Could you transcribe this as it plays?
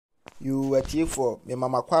You are here for me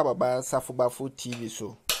mama kwa baba Sarfo Baffoe TV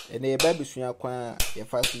so. And a baby suya kwa ya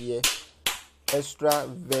first year extra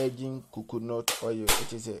virgin coconut oil.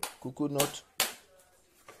 It is a coconut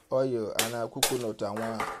oil and a coconut and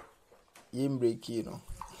one yimbreki no.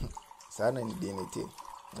 Sana ni denete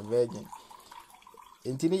virgin.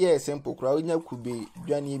 Intini ye simple crowd nya kube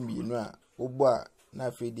dwane mienu a obo na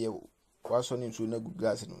afede waso ne nso na gu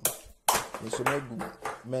glass no. Nso na gu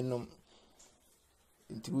menum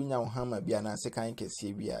nti wunya wo hama bia na sekan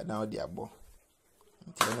kese bia na odi abo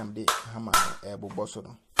nti na mde hama ebobo so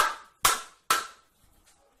no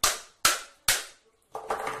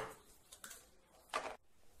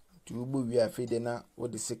nti ubo wi afede na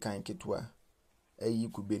odi sekan ketwa ayi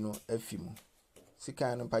kube no afimu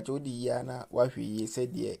sekan no pache odi ya na wahwe yi se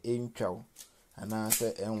de entwaw ana se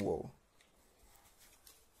enwo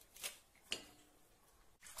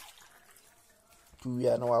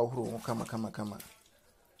tuya na wahuru kama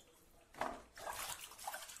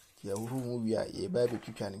ya huru mu wia ye ba be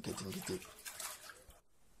twitwa ne ketingite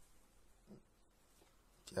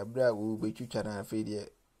ya bra wo be twitwa na afi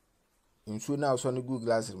de nsu na so ne google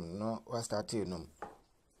glass no wa start no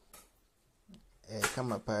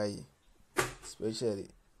kama pai especially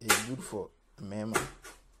good for mema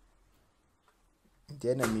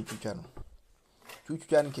ndena mi twitwa no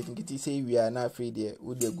twitwa ne ketingite se wia na afi de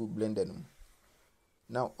wo de google blender no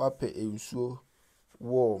na wape ensuo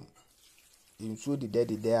wo inso di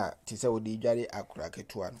de a ti se wodi dware akura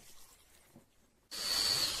ketua no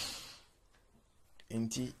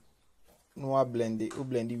enti no wa blend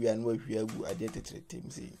wi an wa hwi agu ade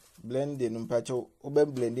tetetem sei blend no mpache o be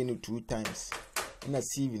blend no 2 times na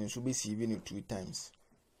sieve no so be sieve no 2 times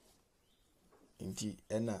enti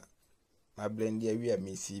ena ma blend ya wi a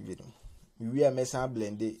me sieve no wi a me sa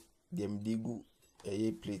blend dem digu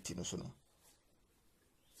eye plate no so no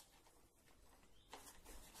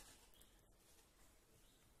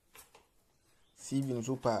sieve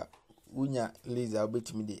super unya laser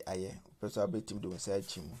obetimi de aye person obetimi de wonsa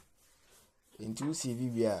chimu enti sieve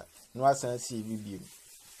bia no asan sieve bia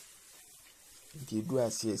enti du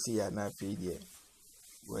asiesi ya na afi de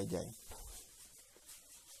wajai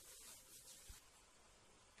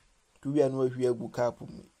tu bia no ahwi agu cup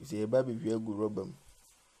mu se ba be hwi agu rubber mu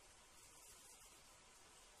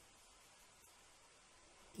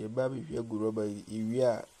e ba be hwi agu rubber iwi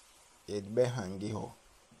a e be hangi ho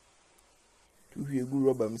tu hwie gu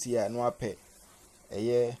rubber msi ya no apɛ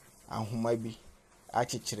eye ahoma bi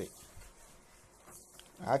achichire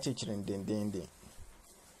ndendende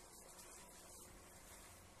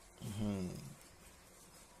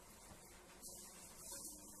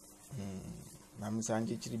mamsa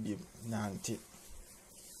anchichire bi na ante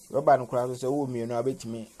rubber no kura so wo mienu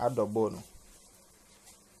abetimi adobo no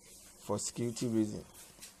for security reason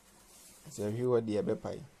so hwie wo de ebe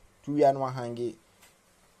pai tu ya no hangi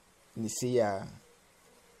ni see ya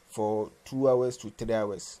for 2 hours to 3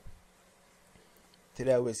 hours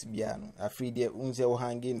 3 hours bia no afide unse wo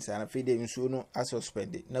hangin sana afide nsuo no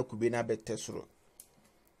asuspend na kube na betesoro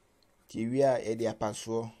ti wi a e de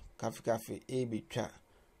apaso kafe e betwa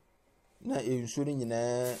na nsuo no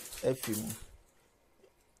nyina afim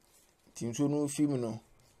ti nsuo no film no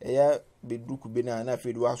e ya bedu kube na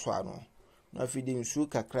afide waso ano na afide nsuo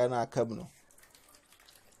kakra na akam no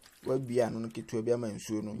wabia no ketua bia ma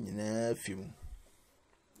nsuo no nyina fim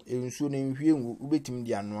nsuo no nhwie ngu ubetim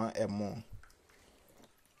di anoa emo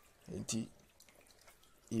enti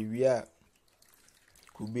ewia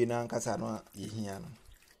kube na nkasa no yehia no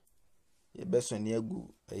ye beso ne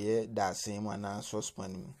agu eye dasen mu na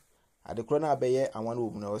saucepan mu ade kro na abeye anwa no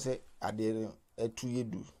obuna wo se ade atu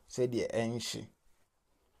yedu se de enhye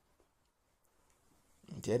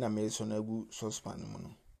enti na me so na agu saucepan mu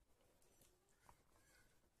no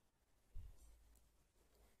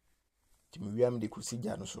timiwiam de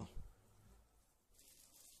kusija no so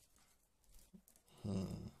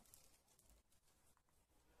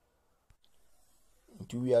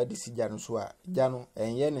ntuwia de sija no so a jano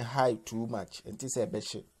enye ne high too much enti se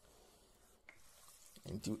behye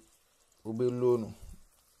enti obelo no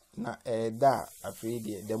na eda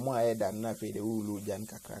afede de mo eda na afede wo lo jan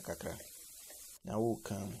kakra na wo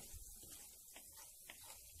kan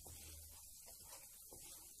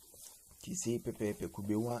ti se pepepe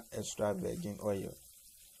kube wa extra virgin oil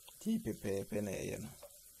ti pepepe na eye no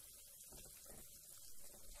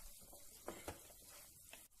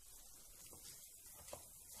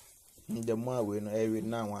ni de mo awe no ewe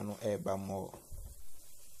na wa no eba mo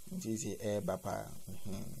ti se eba pa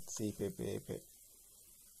se pepepe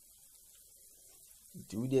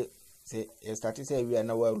ti ude se e start se ewe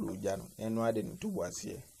na wa lo ja no eno ade no tubo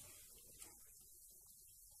ase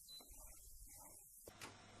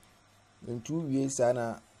ntu wie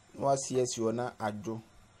sana no asiesi ona adwo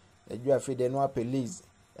adwo afi de no apelize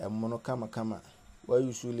emono kama wa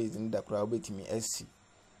yusu lazy nda kra obetimi asi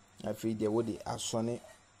afi de wo de asone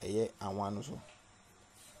eye anwa no so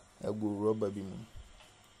egu rubber bi mu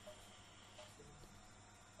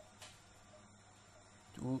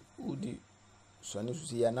udi sone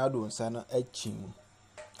so ya na do nsa na achim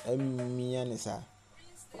amia ne sa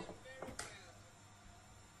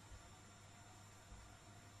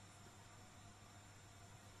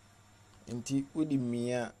nti udi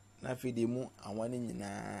mia na fi de mu anwa ne nyina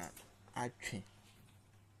atwe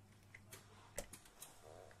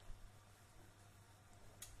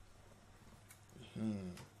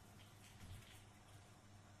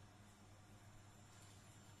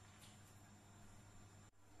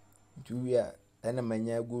tuya ana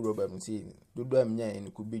manya gu rubber msi dodo amnya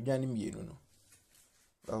en ku bedwane mienu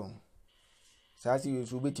no saasi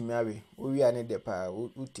yusu betimi awe owi ane de pa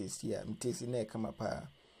utesi a mtesi na kama pa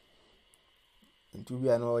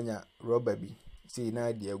ntubi ana onya rubber bi sei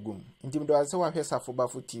na de agum ntim do ase wa hwe Sarfo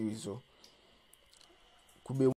Baffoe TV so kube